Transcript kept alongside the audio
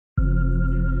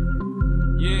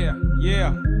Yeah,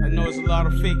 I know it's a lot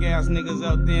of fake ass niggas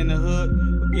out there in the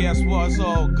hood, but guess what? It's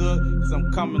all good, cause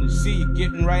I'm coming to see you,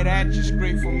 getting right at you,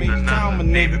 straight from H-Town, my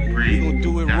nigga. We gon'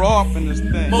 do it raw up in this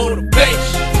thing.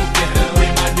 Motivation,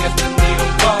 with my destiny to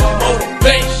fall.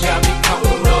 Motivation, got me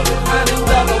counting all the $100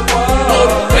 walls.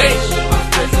 Motivation, I'm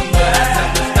stressing, but I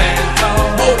have to stand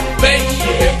tall.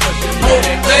 Motivation,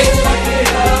 motivation,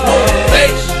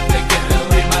 motivation.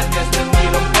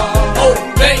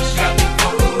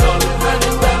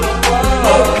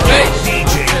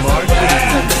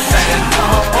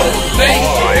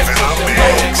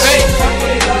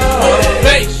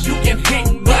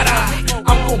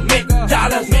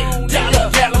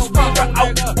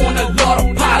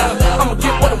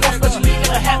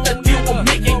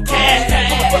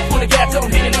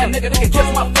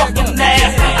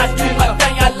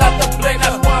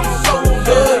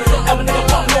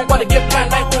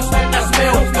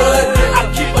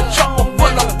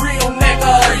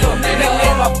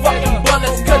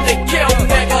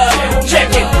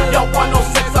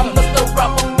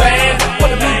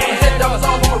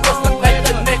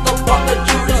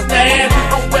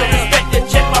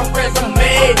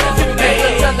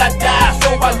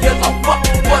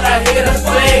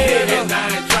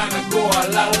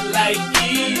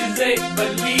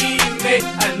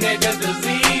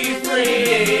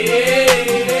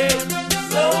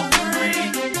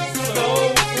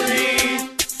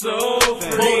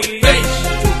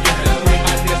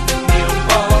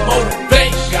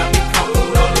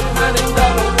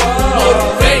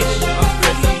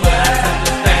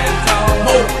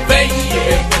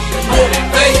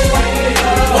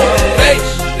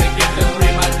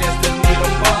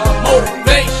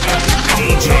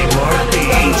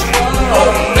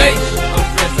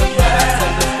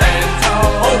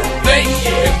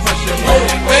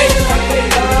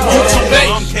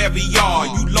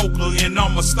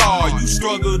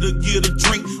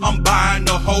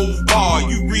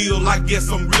 I guess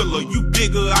I'm realer. You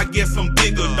bigger, I guess I'm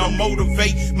bigger. Don't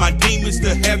motivate my demons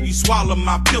to have you swallow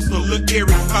my pistol. Look,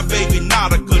 Eric, my baby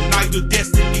Nautica, Nigel,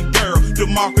 Destiny Girl,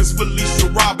 DeMarcus, Felicia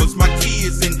Roberts, my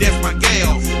kids, and that's my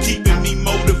gal. Keeping me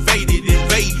motivated,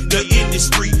 invade the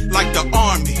industry like the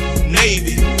Army,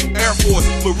 Navy, Air Force,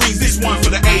 Marines. This one for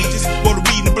the ages. For the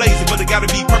weed and the blazing, but it gotta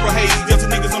be purple haze. Delta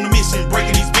niggas on the mission,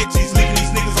 breaking these bitches, leaving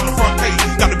these niggas on the front page.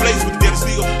 Got the blaze with the dead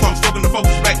steel. I'm struggling to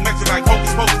focus back, maxing like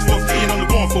hocus pocus. On the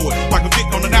going for it, like a Vic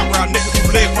on an outright nigga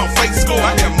who led from fake score.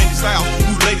 I have many styles,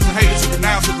 who ladies and haters, who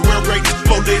now to the world greatest.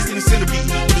 4 days in the centipede,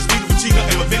 with this beautiful chica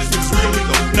and my Memphis is real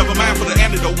legal. Never mind for the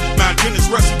antidote, my goodness,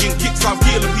 rushing, getting kicks off,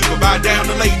 killing people. Buy down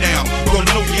to lay down. You gonna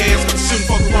know your ass, cause you shouldn't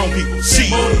fuck with wrong people.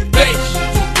 Shit.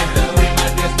 Motivation.